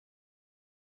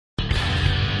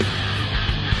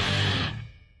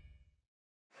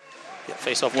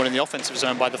Face-off win in the offensive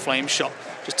zone by the Flames. Shot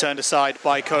just turned aside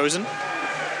by Cozen.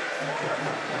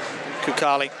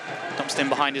 Kukali dumps it in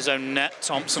behind his own net.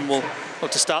 Thompson will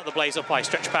look to start the Blaze up by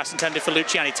stretch pass intended for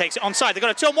Luciani. Takes it onside. They've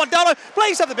got a 2-on-1 down low.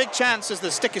 Blaze have the big chance as the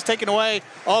stick is taken away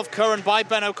of Curran by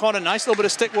Ben O'Connor. Nice little bit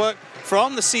of stick work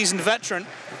from the seasoned veteran.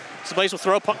 So the Blaze will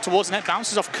throw a puck towards the net.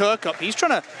 Bounces off Kirkup. He's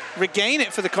trying to regain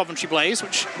it for the Coventry Blaze,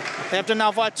 which they have done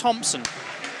now via Thompson.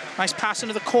 Nice pass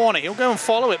into the corner. He'll go and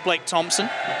follow it, Blake Thompson.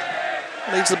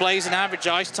 Leads the Blaze in average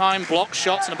ice time, block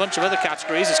shots, and a bunch of other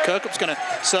categories as Kirkup's going to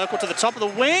circle to the top of the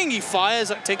wing. He fires,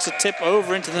 that takes a tip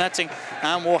over into the netting,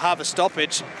 and we'll have a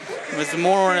stoppage with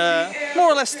more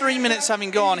or less 3 minutes having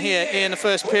gone here in the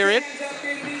first period.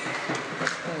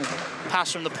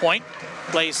 Pass from the point.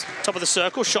 Blaze top of the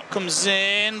circle, shot comes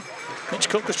in. Mitch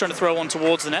Cook was trying to throw one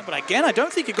towards the net, but again, I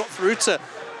don't think it got through to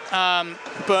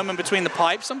Berman between the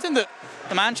pipes. Something that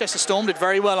the Manchester Storm did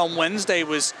very well on Wednesday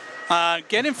was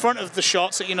get in front of the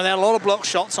shots. You know, they had a lot of block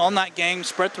shots on that game,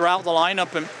 spread throughout the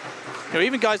lineup, and you know,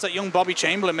 even guys like young Bobby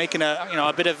Chamberlain making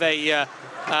a bit of a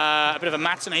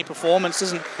matinee performance.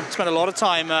 Doesn't spend a lot of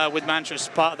time with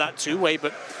Manchester as part of that two-way,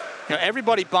 but you know,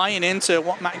 everybody buying into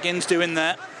what Matt Ginn's doing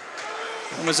there,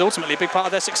 and was ultimately a big part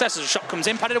of their success. As a shot comes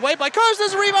in, patted away by Coase.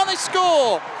 There's a rebound, they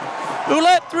score.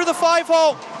 Ouellette through the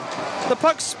 5-hole. The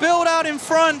puck spilled out in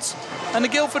front, and the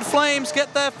Guildford Flames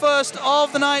get their first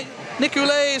of the night. Nick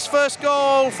Ouellet's first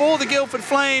goal for the Guildford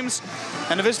Flames,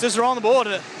 and the visitors are on the board.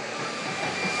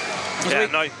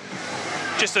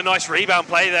 Just a nice rebound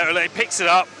play there. Ouellette picks it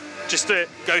up, just to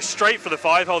go straight for the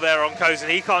 5-hole there on Coase,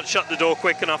 and he can't shut the door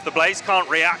quick enough. The Blaze can't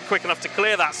react quick enough to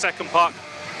clear that second puck,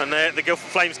 and the Guildford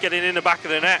Flames getting in the back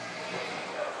of the net.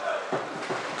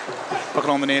 Puck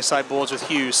on the near side boards with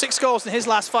Hughes. 6 goals in his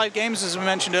last 5 games, as we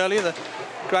mentioned earlier. The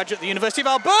graduate at the University of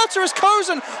Alberta is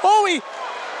Cozen. Oh, he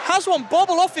has one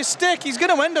bobble off his stick. He's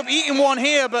going to end up eating one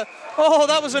here, but oh,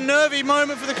 that was a nervy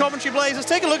moment for the Coventry Blaze. Let's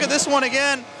take a look at this one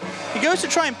again. He goes to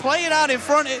try and play it out in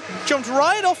front. It jumped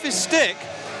right off his stick.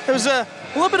 There was a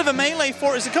little bit of a melee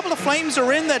for it as a couple of Flames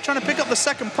are in there trying to pick up the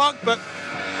second puck, but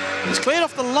he's cleared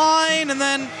off the line, and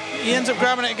then he ends up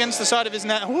grabbing it against the side of his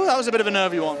net. Ooh, that was a bit of a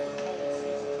nervy one.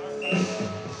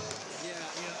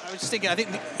 I was just thinking, I think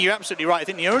you're absolutely right. I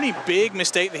think the only big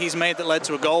mistake that he's made that led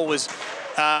to a goal was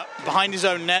behind his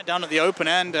own net down at the open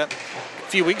end a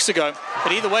few weeks ago.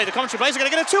 But either way, the Coventry Blaze are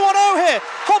going to get a 2-on-0 here.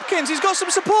 Hopkins, he's got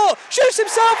some support, shoots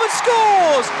himself and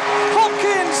scores!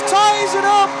 Hopkins ties it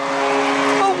up.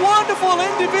 A wonderful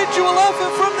individual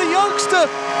effort from the youngster,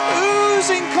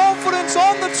 oozing confidence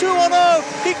on the 2-on-0.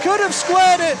 He could have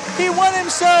squared it, he went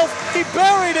himself, he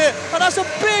buried it, and that's a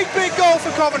big, big goal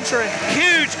for Coventry.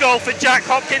 Huge goal for Jack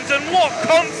Hopkins, and what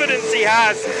confidence he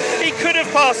has. He could have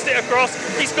passed it across.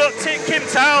 He's got Kim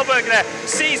Talberg there,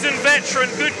 seasoned veteran,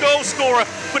 good goal scorer,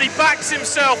 but he backs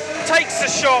himself, takes the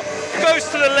shot, goes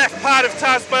to the left pad of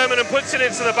Taz Berman and puts it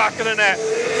into the back of the net.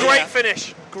 Great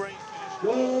finish. Great.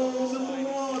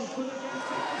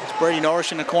 Brady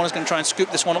Norrish in the corner is going to try and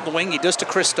scoop this one up the wing. He does to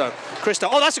Christo.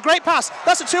 Oh, that's a great pass.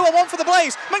 That's a 2-on-1 for the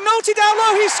Blaze. McNulty down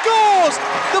low, he scores!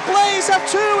 The Blaze have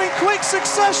 2 in quick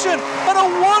succession, and a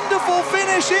wonderful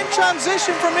finish in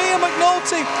transition from Ian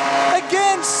McNulty.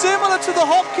 Again, similar to the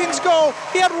Hopkins goal.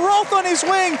 He had Roth on his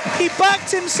wing, he backed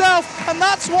himself, and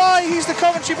that's why he's the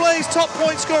Coventry Blaze top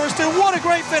point scorers too. What a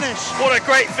great finish. What a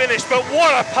great finish, but what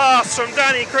a pass from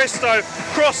Danny Christo.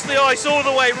 Crossed the ice all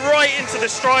the way right into the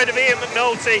stride of Ian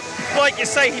McNulty. Like you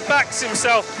say, he backs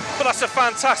himself, but that's a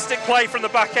fantastic play from the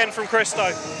back end from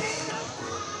Christo.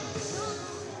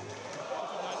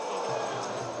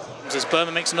 As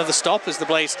Berman makes another stop as the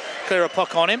Blaze clear a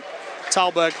puck on him.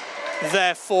 Talberg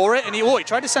there for it, and he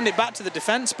tried to send it back to the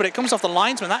defence, but it comes off the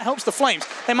linesman. That helps the Flames.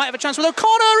 They might have a chance with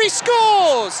O'Connor. He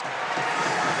scores!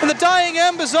 In the dying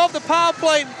embers of the power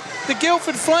play, the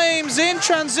Guildford Flames in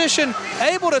transition,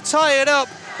 able to tie it up.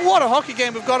 What a hockey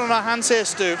game we've got on our hands here,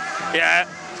 Stu. Yeah.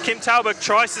 Kim Talberg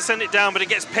tries to send it down, but it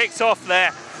gets picked off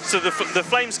there. So the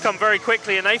Flames come very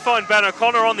quickly, and they find Ben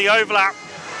O'Connor on the overlap.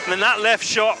 And then that left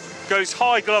shot goes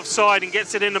high glove side and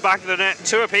gets it in the back of the net,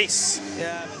 2 apiece.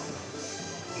 Yeah.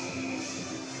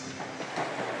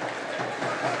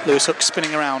 Lewis Hook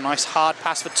spinning around. Nice hard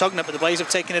pass for Tugnup, but the Blaze have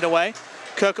taken it away.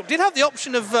 Kirkup did have the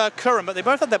option of Curran, but they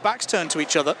both had their backs turned to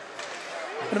each other.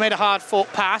 Would have made a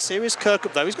hard-fought pass. Here is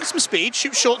Kirkup, though. He's got some speed.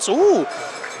 Shoots shots. Ooh.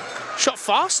 Shot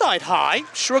far side high,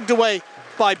 shrugged away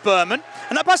by Berman.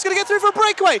 And that pass is going to get through for a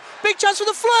breakaway. Big chance for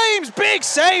the Flames. Big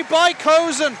save by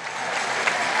Cozen.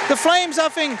 The Flames,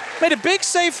 having made a big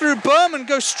save through Berman,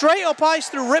 go straight up ice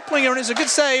through Ripplinger, and it's a good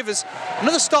save as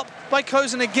another stop by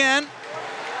Cozen again.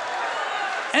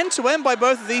 End to end by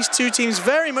both of these two teams,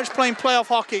 very much playing playoff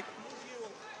hockey.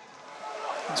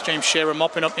 It's James Shearer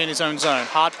mopping up in his own zone.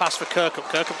 Hard pass for Kirkup.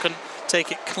 Kirkup couldn't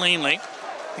take it cleanly.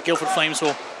 The Guildford Flames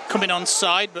will come in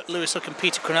onside, but Lewis Hook and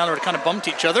Peter Cronella had kind of bumped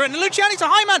each other. And Luciani's a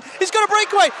high man. He's got a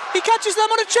breakaway. He catches them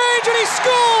on a change and he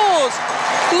scores!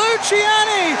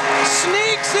 Luciani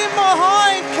sneaks in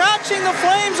behind, catching the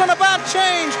Flames on a bad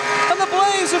change. And the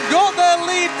Blaze have got their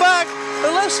lead back.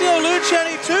 Alessio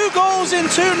Luciani, 2 goals in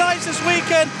 2 nights this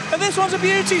weekend. And this one's a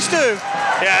beauty, Stu.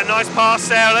 Yeah, nice pass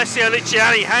there. Alessio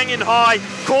Luciani hanging high,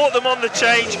 caught them on the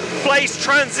change. Blaze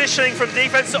transitioning from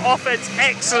defence to offence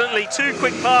excellently. 2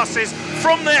 quick passes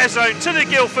from their zone to the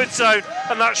Guildford zone.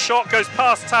 And that shot goes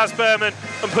past Taz Berman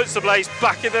and puts the Blaze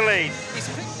back in the lead.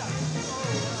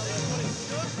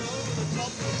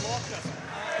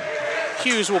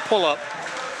 Hughes will pull up.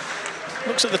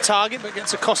 Looks at the target, but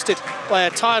gets accosted by a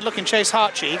tired-looking Chase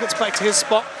Hartchie. He gets back to his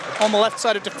spot on the left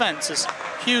side of defence as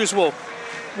Hughes will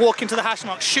walk into the hash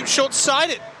mark, shoot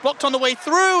short-sided, blocked on the way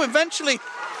through, eventually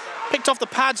picked off the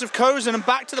pads of Cozen and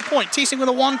back to the point. Teasing with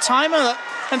a one-timer that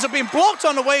ends up being blocked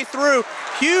on the way through.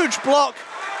 Huge block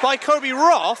by Kobe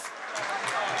Roth.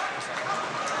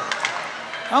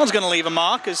 That one's going to leave a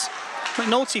mark as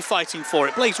McNulty fighting for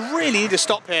it. Blaze really need to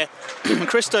stop here.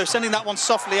 Christo sending that one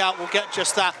softly out will get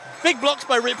just that. Big blocks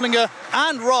by Ripplinger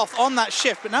and Roth on that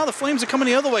shift, but now the Flames are coming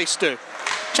the other way, Stu.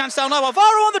 Chance down now, Alvaro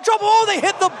on the drop, oh, they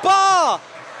hit the bar!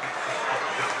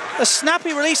 A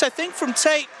snappy release, I think, from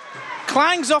Tate.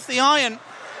 Clangs off the iron.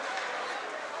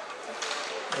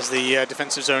 As the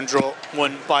defensive zone draw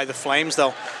won by the Flames,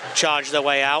 they'll charge their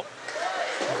way out.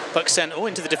 Puck sent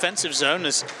into the defensive zone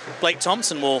as Blake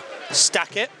Thompson will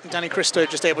stack it. Danny Christo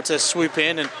just able to swoop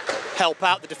in and help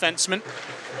out the defenseman.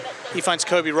 He finds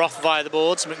Kobe Roth via the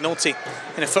boards. McNulty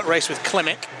in a foot race with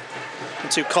Klimek.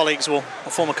 And 2 colleagues will,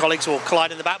 or former colleagues will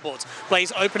collide in the backboards.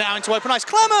 Blaze open it out into open ice.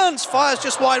 Clemens fires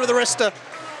just wide with a wrister.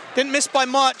 Didn't miss by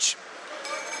much.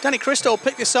 Danny Christo will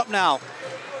pick this up now.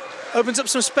 Opens up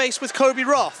some space with Kobe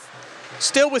Roth.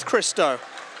 Still with Christo.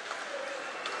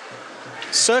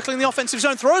 Circling the offensive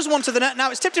zone, throws one to the net.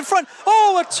 Now it's tipped in front.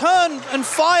 Oh, a turn and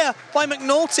fire by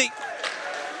McNulty.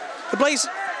 The Blaze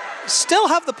still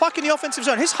have the puck in the offensive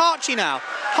zone. Here's Hartchie now.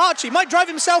 Hartchie might drive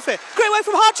himself here. Great way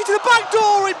from Hartchie to the back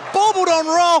door. It bobbled on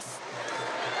Roth.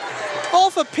 All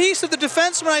for piece of the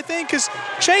defenseman, I think, as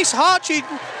Chase Hartchie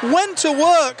went to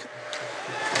work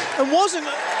and wasn't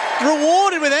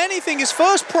rewarded with anything. His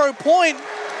first pro point.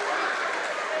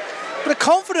 But a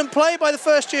confident play by the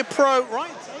first-year pro.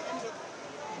 Ryan Tate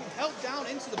held down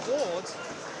into the boards.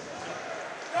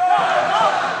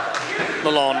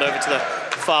 Lalonde over to the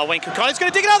far wing. He's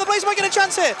going to dig it out. The Blaze might get a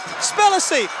chance here.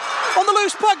 Spellacy on the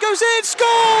loose puck goes in,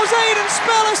 scores. Aiden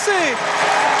Spellacy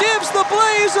gives the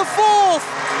Blaze a 4th,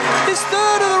 his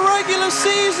 3rd of the regular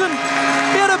season.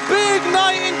 He had a big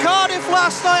night in Cardiff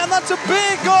last night, and that's a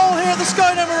big goal here at the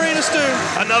Skydome Arena, Stu.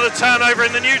 Another turnover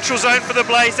in the neutral zone for the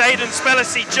Blaze. Aiden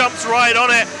Spellacy jumps right on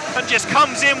it and just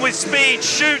comes in with speed,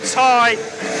 shoots high.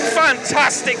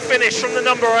 Fantastic finish from the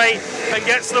number 8 and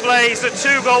gets the Blaze a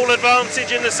 2-goal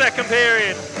advantage in the second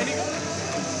period.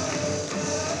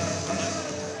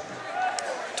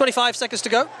 25 seconds to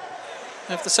go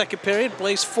of the second period.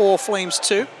 Blaze 4, Flames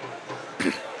 2.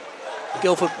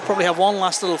 Guildford probably have one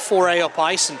last little foray up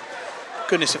ice, and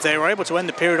goodness, if they were able to end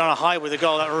the period on a high with a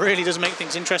goal, that really does make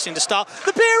things interesting to start.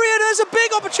 The period has a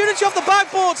big opportunity off the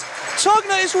backboards.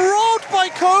 Tugner is robbed by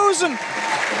Cozen.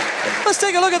 Let's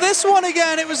take a look at this one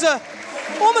again. It was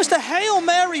almost a Hail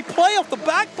Mary play off the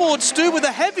backboard, Stu, with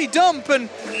a heavy dump, and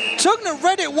Tugner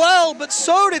read it well, but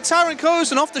so did Taron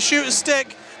Cozen off the shooter's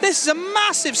stick. This is a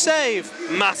massive save.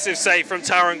 Massive save from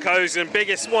Taron Cozen.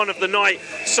 Biggest one of the night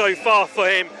so far for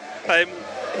him.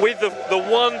 With the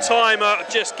one-timer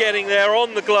just getting there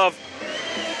on the glove.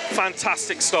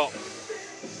 Fantastic stop.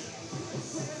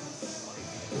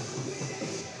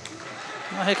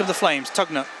 Now here come the Flames.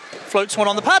 Tugner floats one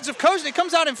on the pads of Cozen. It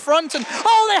comes out in front, and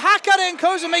oh, they hack at it, and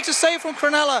Cozen makes a save from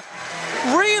Cronella.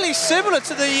 Really similar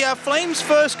to the Flames'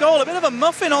 first goal. A bit of a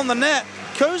muffin on the net.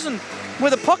 Cozen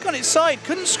with a puck on its side,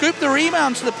 couldn't scoop the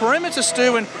rebound to the perimeter,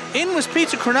 Stu, and in was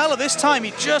Peter Cronella this time.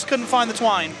 He just couldn't find the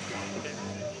twine.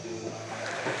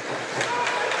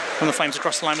 From the Flames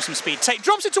across the line with some speed. Tate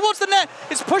drops it towards the net.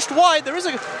 It's pushed wide. There is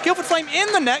a Guildford Flame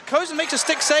in the net. Cozen makes a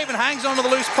stick save and hangs on to the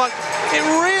loose puck. It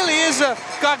really is a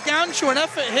gargantuan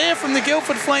effort here from the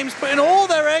Guildford Flames, putting all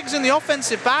their eggs in the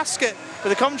offensive basket. But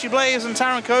the Coventry Blaze and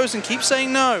Taron Cozen keep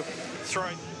saying no. Throw.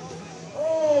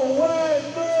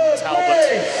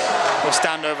 Talbot will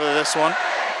stand over this one.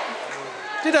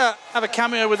 Did have a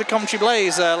cameo with the Coventry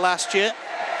Blaze last year,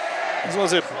 as well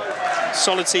as a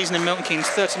solid season in Milton Keynes.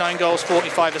 39 goals,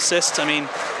 45 assists. I mean,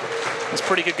 it's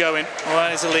pretty good going.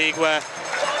 Well, it's a league where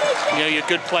You know, your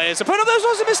good players. The point of those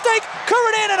was a mistake.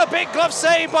 Curran in and a big glove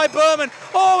save by Berman.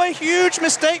 Oh, a huge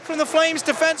mistake from the Flames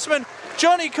defenseman.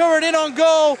 Johnny Curran in on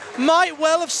goal. Might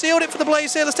well have sealed it for the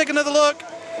Blaze here. Let's take another look.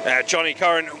 Johnny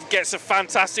Curran gets a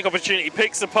fantastic opportunity,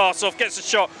 picks the pass off, gets a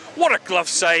shot. What a glove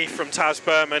save from Taz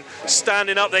Berman.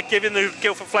 Standing up there, giving the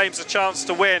Guildford Flames a chance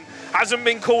to win. Hasn't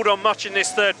been called on much in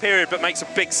this third period, but makes a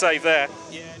big save there.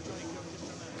 Yeah.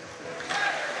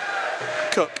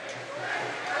 Cook.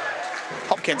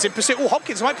 Hopkins in pursuit. Oh,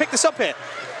 Hopkins might pick this up here.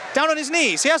 Down on his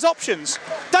knees. He has options.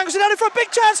 Dangles it down in front.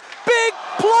 Big chance. Big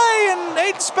play. And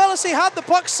Aiden Spellacy had the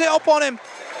puck sit up on him.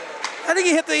 I think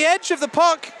he hit the edge of the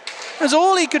puck. That's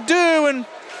all he could do, and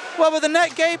well, with the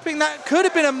net gaping, that could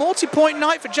have been a multi-point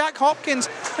night for Jack Hopkins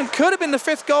and could have been the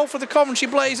 5th goal for the Coventry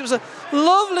Blaze. It was a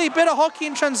lovely bit of hockey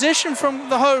in transition from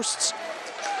the hosts.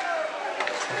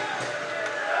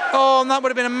 Oh, and that would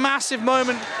have been a massive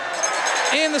moment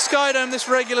in the Skydome this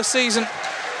regular season.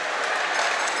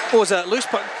 What was that? Loose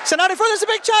puck. Sent out in front, there's a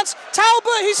big chance.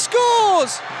 Talbot, he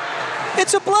scores!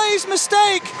 It's a Blaze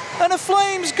mistake and a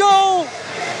Flames goal.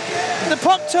 The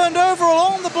puck turned over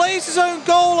along the Blazers' own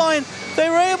goal line. They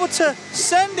were able to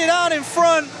send it out in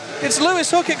front. It's Lewis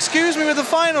Hook, with the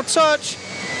final touch.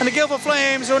 And the Guildford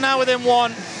Flames are now within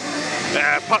 1.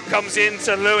 Puck comes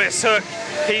into Lewis Hook.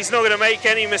 He's not going to make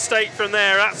any mistake from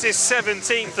there. That's his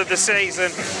 17th of the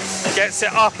season. Gets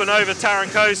it up and over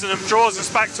Taran Cozen and draws us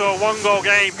back to a 1-goal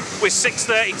game with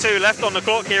 6:32 left on the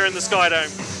clock here in the Skydome.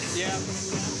 Yeah.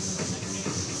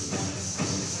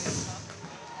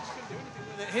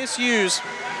 Here's Hughes.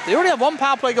 They already have 1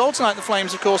 power play goal tonight, the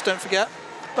Flames, of course, don't forget.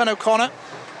 Ben O'Connor.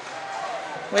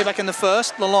 Way back in the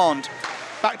first. Lalonde.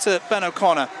 Back to Ben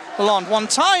O'Connor. Lalonde,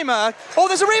 one-timer. Oh,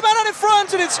 there's a rebound out in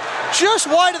front, and it's just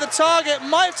wide of the target.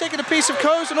 Might have taken a piece of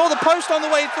Cozen or the post on the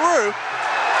way through.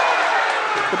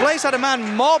 The Blaze had a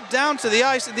man mobbed down to the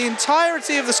ice. The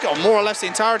entirety of the Skydome, more or less the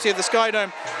entirety of the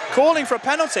Skydome, calling for a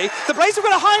penalty. The Blaze have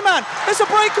got a high man. It's a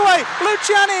breakaway.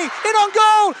 Luciani in on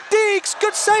goal. Deeks,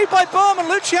 good save by Berman.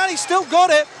 Luciani still got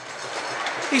it.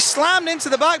 He slammed into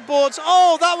the backboards.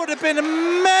 Oh, that would have been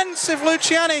immense if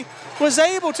Luciani was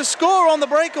able to score on the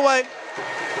breakaway.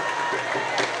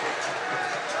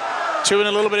 2 and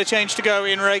a little bit of change to go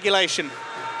in regulation.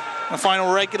 The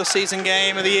final regular season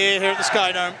game of the year here at the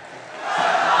Skydome.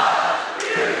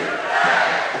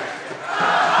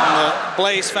 And the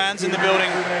Blaze fans in the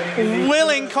building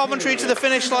willing Coventry to the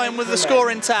finish line with the score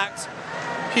intact.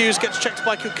 Hughes gets checked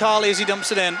by Kukali as he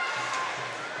dumps it in.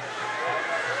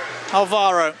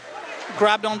 Alvaro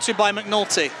grabbed onto by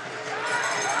McNulty.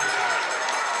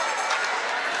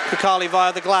 Kukali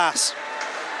via the glass.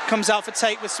 Comes out for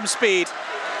take with some speed.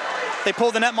 They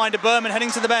pull the netminder Berman heading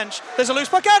to the bench. There's a loose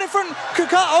puck out in front.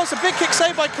 Kukali, oh, it's a big kick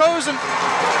saved by Cozen.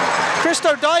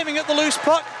 Christo diving at the loose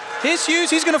puck. Here's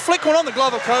Hughes, he's going to flick one on the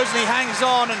glove of Cozen. He hangs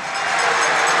on, and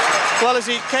well, as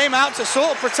he came out to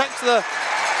sort of protect the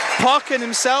puck and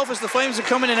himself as the Flames are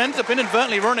coming in, ended up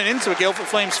inadvertently running into a Guildford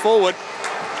Flames forward.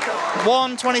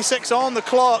 1:26 on the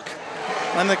clock,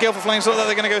 and the Guildford Flames look like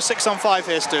they're going to go 6-on-5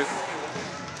 here, Stu.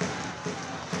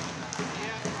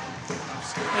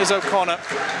 Here's O'Connor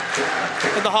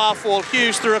at the half wall.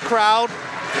 Hughes through a crowd,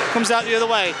 comes out the other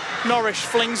way. Norrish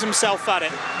flings himself at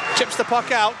it, chips the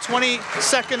puck out. 20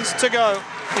 seconds to go.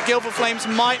 The Guildford Flames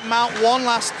might mount one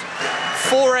last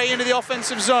foray into the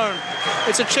offensive zone.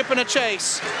 It's a chip and a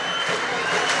chase.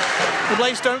 The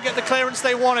Blaze don't get the clearance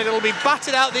they wanted. It'll be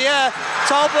batted out the air.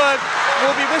 Talberg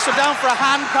will be whistled down for a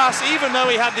hand pass, even though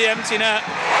he had the empty net.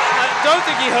 I don't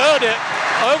think he heard it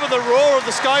over the roar of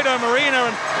the Skydome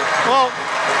Arena. And well,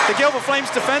 the Guildford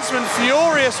Flames defenseman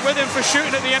furious with him for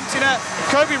shooting at the empty net.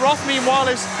 Kobe Roth,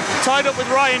 meanwhile, is tied up with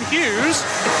Ryan Hughes.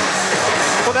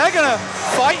 Well, they're going to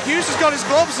fight. Hughes has got his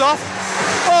gloves off.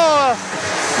 Oh,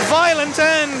 violent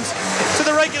end to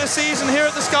the regular season here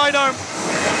at the Skydome.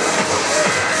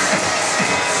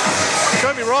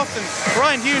 Kobe Roth and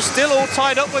Ryan Hughes still all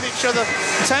tied up with each other.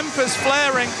 Tempers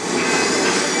flaring.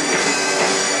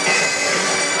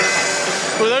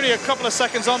 With only a couple of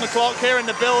seconds on the clock here in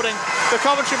the building, the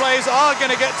Coventry Blaze are going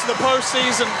to get to the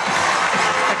postseason.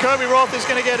 And Kobe Roth is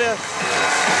going to get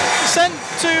sent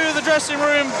to the dressing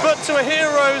room, but to a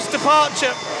hero's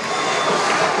departure.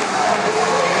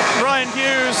 Ryan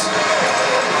Hughes,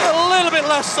 a little bit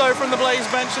less so from the Blaze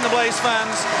bench and the Blaze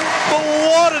fans. But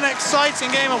what an exciting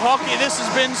game of hockey this has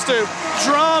been, Stu.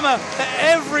 Drama at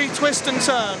every twist and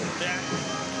turn.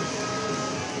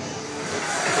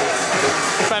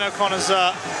 Ben O'Connor's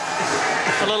a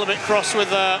little bit cross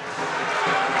with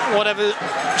whatever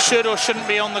should or shouldn't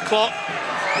be on the clock.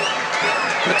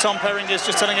 But Tom Perringer's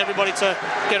just telling everybody to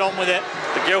get on with it.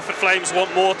 The Guildford Flames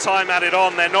want more time added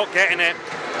on. They're not getting it.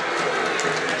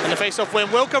 And the face-off win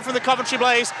will come from the Coventry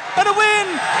Blaze. And a win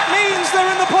means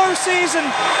they're in the postseason.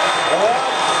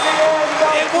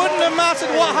 It wouldn't have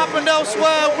mattered what happened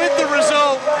elsewhere with the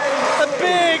result. A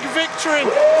big victory.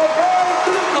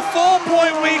 A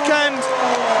 4-point weekend.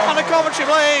 And the Coventry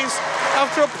Blaze,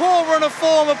 after a poor run of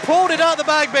form, have pulled it out the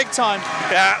bag big time.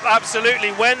 Yeah,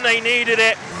 absolutely. When they needed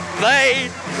it, they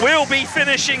will be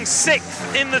finishing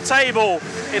 6th in the table,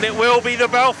 and it will be the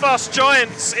Belfast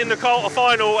Giants in the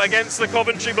quarter-final against the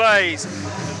Coventry Blaze.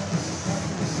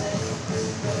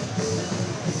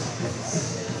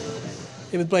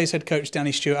 It was Blaze head coach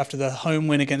Danny Stewart after the home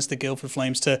win against the Guildford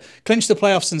Flames to clinch the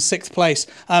playoffs in 6th place.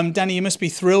 Danny, you must be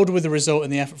thrilled with the result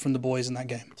and the effort from the boys in that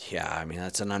game. Yeah, I mean,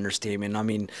 that's an understatement. I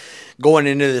mean, going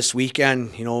into this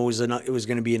weekend, you know, it was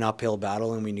going to be an uphill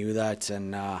battle, and we knew that.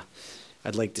 And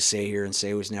I'd like to say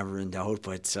it was never in doubt,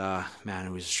 but man,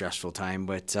 it was a stressful time.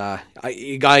 But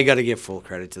I got to give full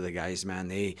credit to the guys, man.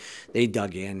 They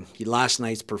dug in. Last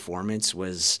night's performance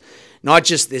was not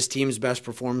just this team's best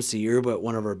performance of the year, but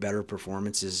one of our better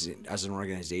performances as an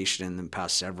organization in the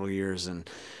past several years. And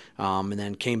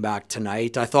then came back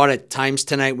tonight. I thought at times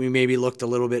tonight we maybe looked a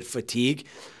little bit fatigued.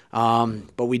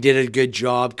 But we did a good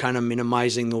job kind of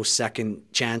minimizing those second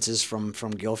chances from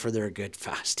Guildford. They're a good,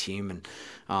 fast team, and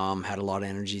had a lot of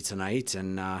energy tonight.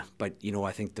 And but you know,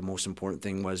 I think the most important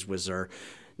thing was our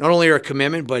not only our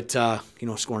commitment, but you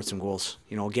know, scoring some goals.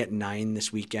 You know, getting 9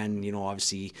 this weekend. You know,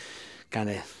 obviously, kind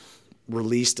of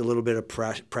released a little bit of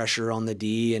pressure on the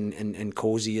D and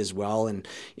Cozy as well. And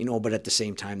you know, but at the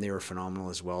same time, they were phenomenal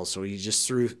as well. So you just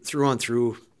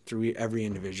through every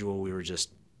individual, we were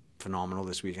just phenomenal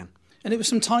this weekend. And it was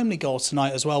some timely goals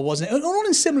tonight as well, wasn't it? All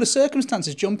in similar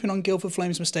circumstances, jumping on Guildford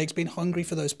Flames' mistakes, being hungry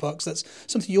for those pucks. That's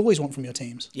something you always want from your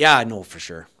teams. Yeah, no, for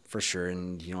sure.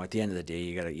 And you know, at the end of the day,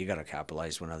 you gotta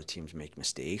capitalize when other teams make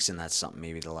mistakes, and that's something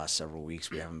maybe the last several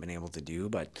weeks we haven't been able to do.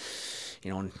 But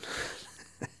you know,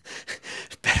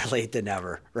 better late than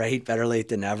never, right? Better late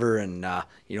than never. And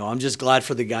you know, I'm just glad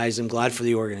for the guys. I'm glad for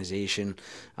the organization.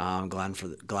 I'm glad for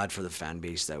the fan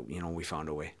base that, you know, we found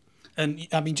a way. And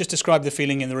I mean, just describe the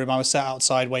feeling in the room. I was sat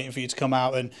outside waiting for you to come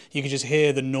out, and you could just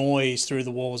hear the noise through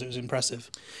the walls. It was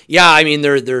impressive. Yeah, I mean,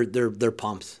 they're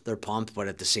pumped. They're pumped, but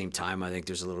at the same time, I think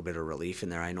there's a little bit of relief in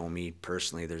there. I know me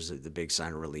personally, there's the big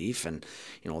sign of relief, and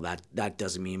you know, that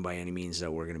doesn't mean by any means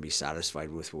that we're going to be satisfied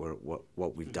with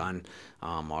what we've done.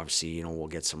 Obviously, you know, we'll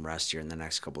get some rest here in the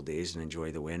next couple of days and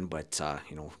enjoy the win, but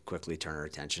you know, quickly turn our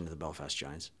attention to the Belfast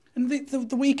Giants. And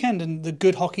the weekend and the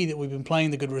good hockey that we've been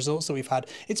playing, the good results that we've had,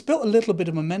 it's built a little bit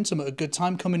of momentum at a good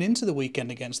time coming into the weekend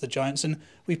against the Giants. And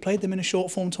we've played them in a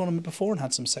short form tournament before and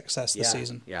had some success this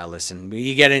season. Yeah, listen,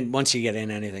 once you get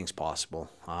in, anything's possible.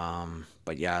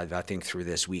 But yeah, I think through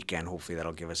this weekend, hopefully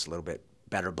that'll give us a little bit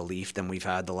better belief than we've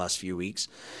had the last few weeks,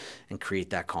 and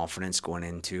create that confidence going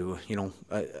into, you know,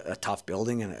 a tough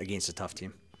building and against a tough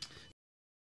team.